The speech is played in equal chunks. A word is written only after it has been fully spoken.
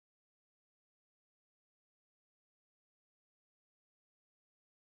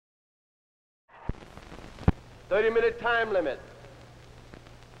30-minute time limit.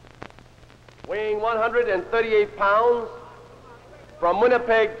 Weighing 138 pounds, from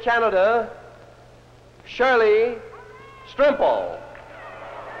Winnipeg, Canada, Shirley Strimple.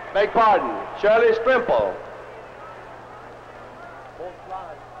 Beg pardon, Shirley Strimple.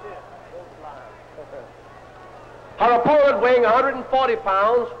 Her opponent, weighing 140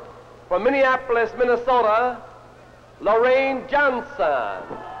 pounds, from Minneapolis, Minnesota, Lorraine Johnson.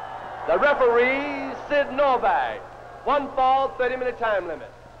 The referee, Sid Novak. 1 fall, 30-minute time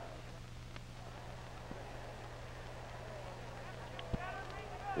limit.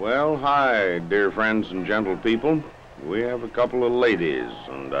 Well, hi, dear friends and gentle people. We have a couple of ladies,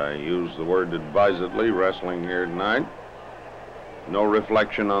 and I use the word advisedly, wrestling here tonight. No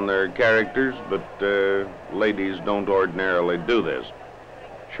reflection on their characters, but ladies don't ordinarily do this.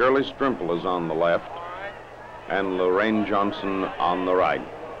 Shirley Strimple is on the left, and Lorraine Johnson on the right.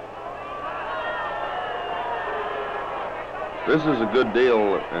 This is a good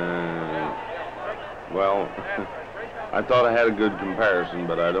deal, well, I thought I had a good comparison,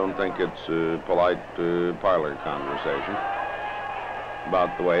 but I don't think it's a polite parlor conversation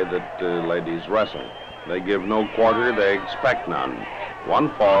about the way that ladies wrestle. They give no quarter, they expect none. 1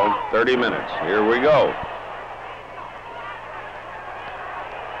 fall, 30 minutes. Here we go.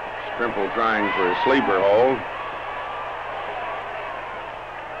 Strimple trying for a sleeper hold.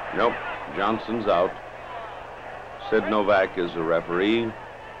 Nope, Johnson's out. Sid Novak is the referee.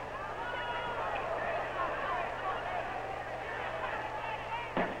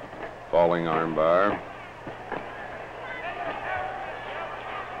 Falling armbar.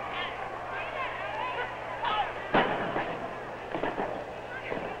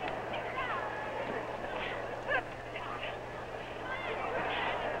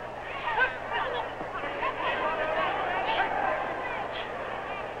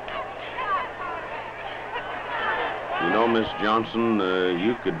 You know, Miss Johnson,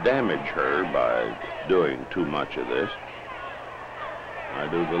 you could damage her by doing too much of this. I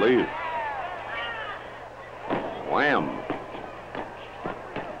do believe. Wham!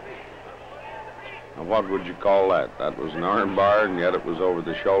 Now, what would you call that? That was an arm bar, and yet it was over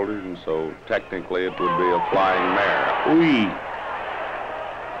the shoulder, and so technically it would be a flying mare. Whee!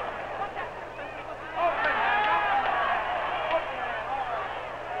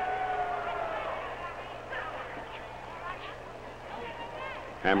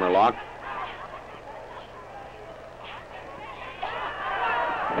 Hammerlock.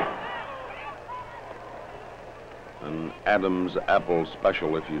 An Adam's apple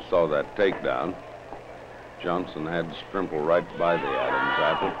special if you saw that takedown. Johnson had Strimple right by the Adam's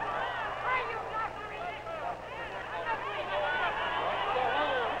apple.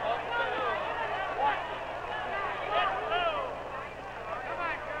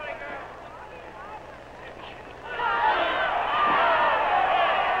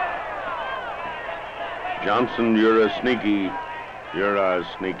 Johnson, you're a sneaky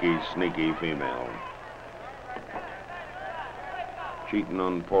female. Cheating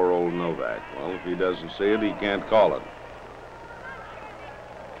on poor old Novak. Well, if he doesn't see it, he can't call it.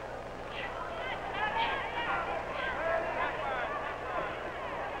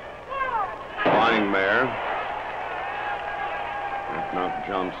 Flying mare. That knocked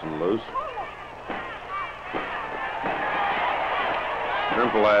Johnson loose.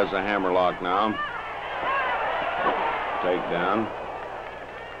 Strimple has a hammerlock now. Takedown.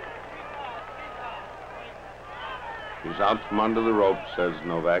 She's out from under the rope, says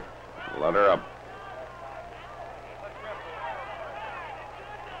Novak. Let her up.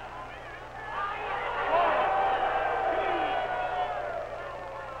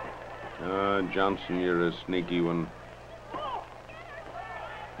 Johnson, you're a sneaky one.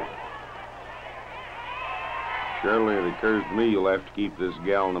 Surely it occurs to me you'll have to keep this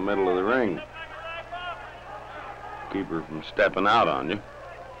gal in the middle of the ring. Keep her from stepping out on you.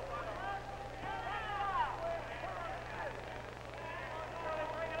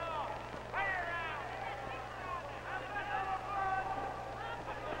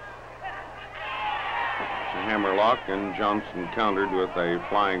 Hammerlock, and Johnson countered with a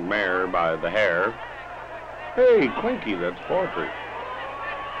flying mare by the hair. Hey, Clinky, that's poetry.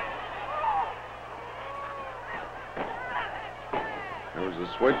 There was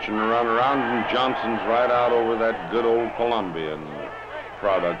a switch and a run around, and Johnson's right out over that good old Colombian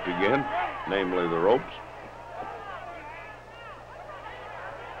product again, namely the ropes.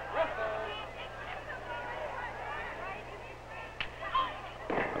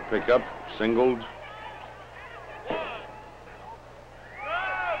 A pickup, singled.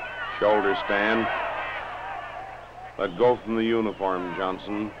 Shoulder stand. Let go from the uniform,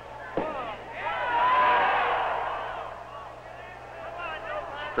 Johnson.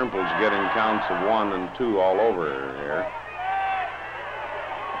 Strimple's getting counts of 1 and 2 all over here.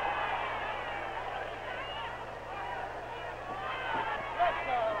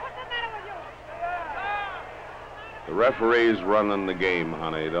 The referee's running the game,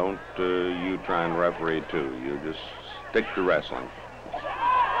 honey. Don't you try and referee, too. You just stick to wrestling.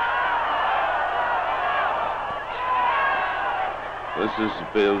 This is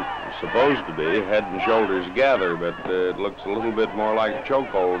supposed to be head and shoulders gather, but it looks a little bit more like a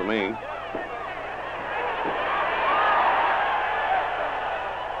chokehold to me.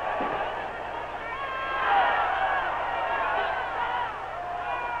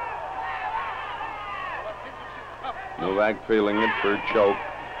 Novak feeling it for a choke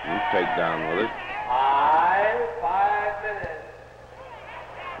and takedown with it. 5 minutes.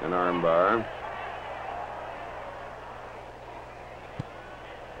 An arm bar.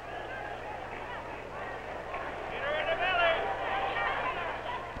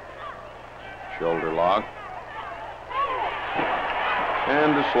 Shoulder lock.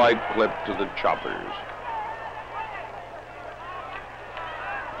 And a slight clip to the choppers.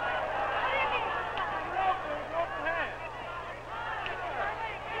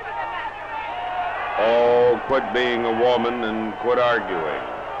 Oh, quit being a woman and quit arguing.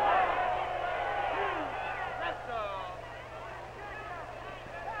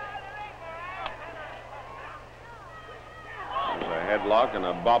 There's a headlock and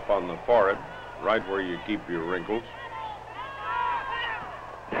a bop on the forehead, right where you keep your wrinkles.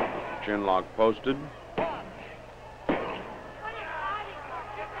 Chin lock posted.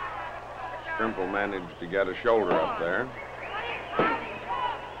 Strimple managed to get a shoulder up there.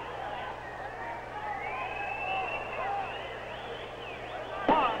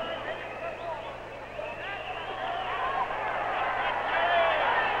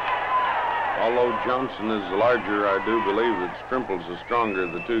 Although Johnson is larger, I do believe that Strimple's the stronger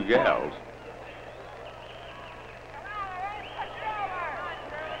of the two gals.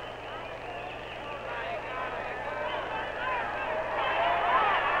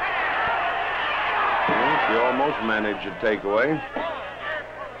 Well, she almost managed a takeaway.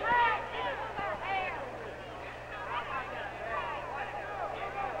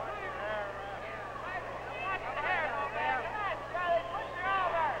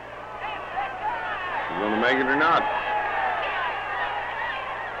 Going to make it or not?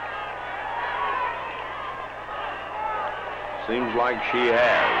 Seems like she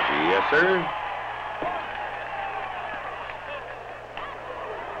has. Yes, sir.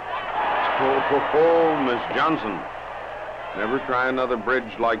 Oh, Miss Johnson. Never try another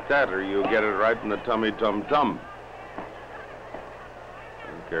bridge like that or you'll get it right in the tummy tum-tum.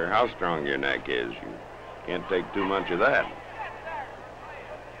 Don't care how strong your neck is. You can't take too much of that.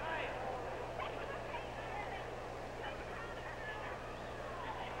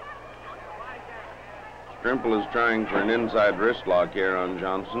 Strimple is trying for an inside wrist lock here on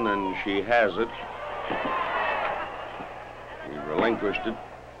Johnson, and she has it. He relinquished it.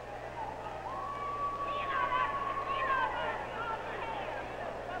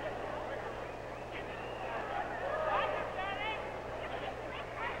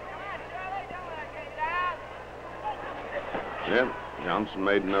 Yep, Johnson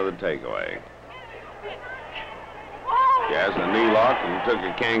made another takeaway. She has a knee lock and took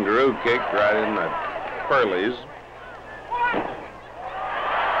a kangaroo kick right in the Pearlies.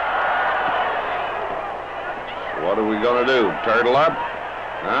 So what are we going to do? Turtle up?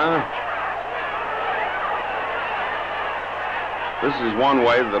 Huh? This is one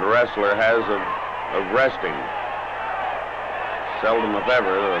way that a wrestler has of resting. Seldom, if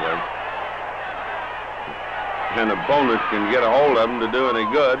ever, that an opponent can get a hold of them to do any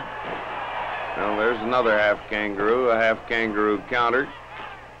good. Well, there's another half kangaroo, a half kangaroo counter.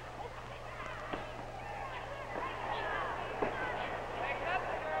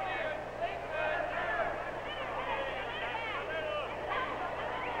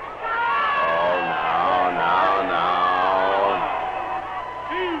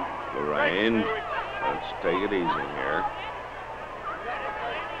 Lorraine, let's take it easy here.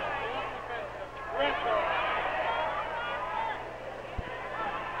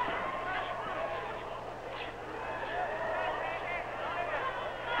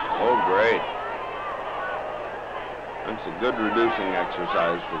 Oh, great. That's a good reducing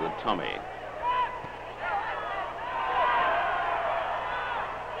exercise for the tummy.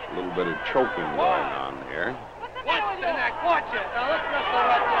 A little bit of choking going on here. Watch the neck, watch it. Now let's wrestle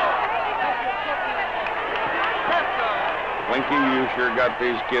right there. Blinky, you sure got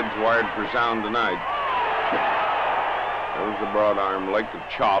these kids wired for sound tonight. There's the broad arm lick, a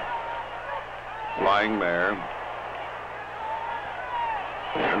chop. Flying there.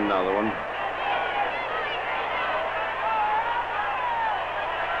 Another one.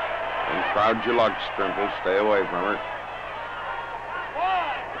 And crowd your luck, Strimple. Stay away from her.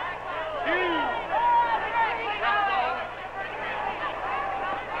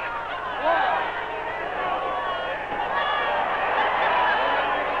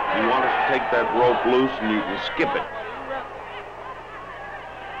 You want us to take that rope loose and you can skip it.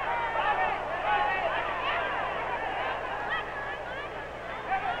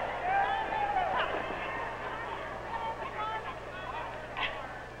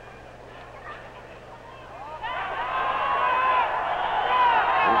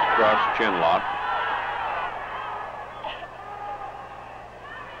 Cross chin lock.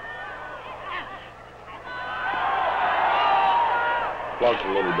 Plus a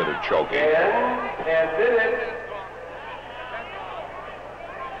little bit of choking. And did it.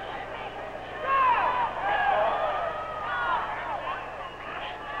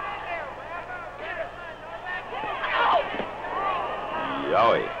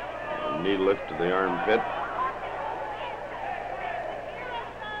 Yowie. A knee lift to the armpit.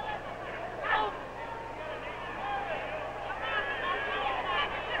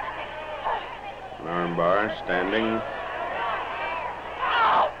 An arm bar, standing.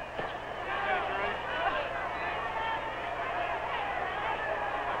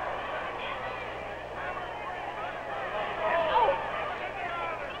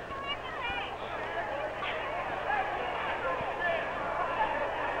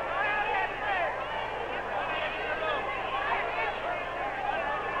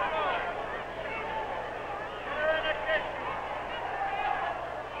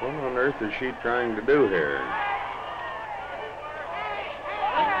 What on earth is she trying to do here?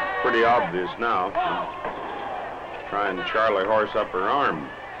 Pretty obvious now. She's trying to Charlie horse up her arm.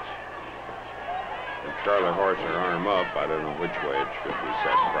 If Charlie horse her arm up, I don't know which way it should be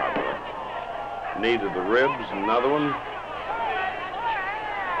set properly. Knee to the ribs, another one.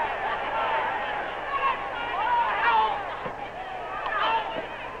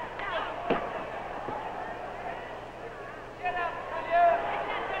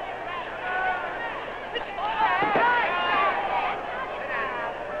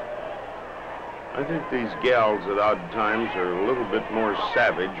 I think these gals at odd times are a little bit more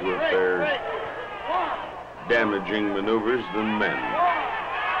savage with their damaging maneuvers than men.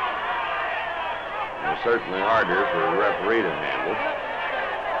 They're certainly harder for a referee to handle.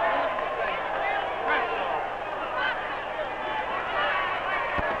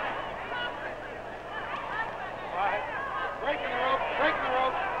 Breaking the rope, breaking the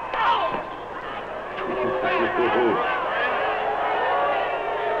rope.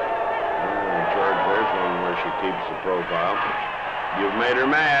 She keeps the profile. You've made her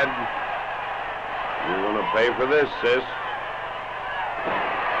mad. You're going to pay for this, sis.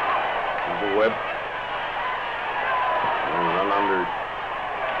 There's a whip. And run under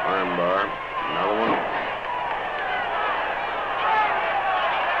arm bar. Another one.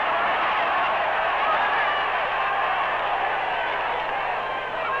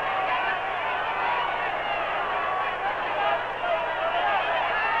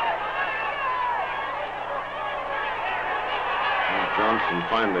 Johnson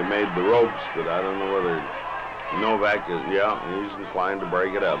finally made the ropes, but I don't know whether Novak is, yeah, he's inclined to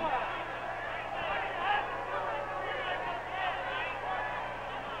break it up.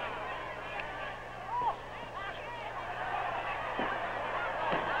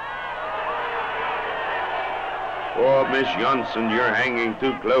 Oh, Miss Johnson, you're hanging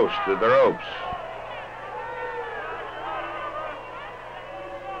too close to the ropes.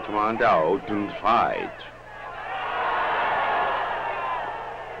 Come on out and fight.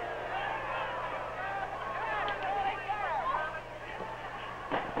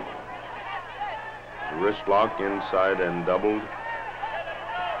 Wrist lock inside and doubled.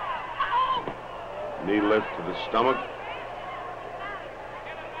 Knee lift to the stomach.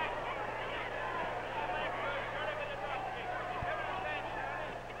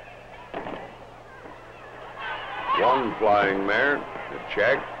 One flying mare, a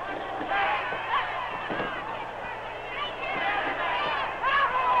check.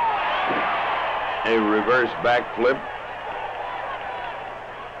 A reverse backflip.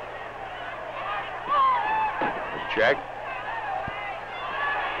 Check.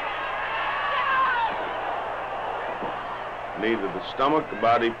 Knee to the stomach,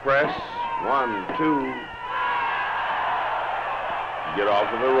 body press. 1, 2. Get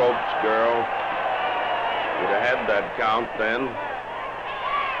off of the ropes, girl. Would have had that count then.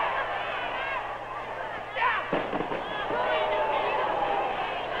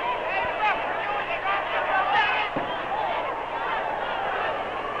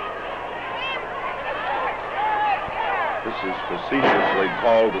 facetiously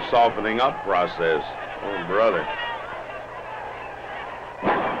called the softening up process. Oh, brother.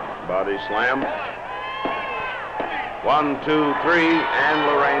 Body slam. 1, 2, 3, and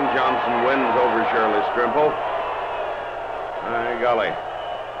Lorraine Johnson wins over Shirley Strimple. My golly.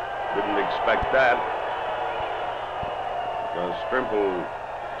 Didn't expect that. Because Strimple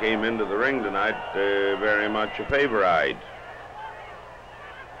came into the ring tonight very much a favorite.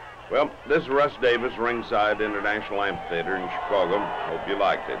 Well, this is Russ Davis, ringside International Amphitheatre in Chicago. Hope you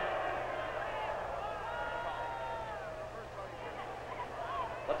liked it.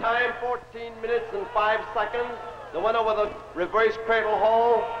 The time, 14 minutes and 5 seconds. The winner with a reverse cradle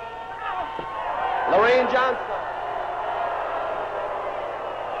hold, Lorraine Johnson.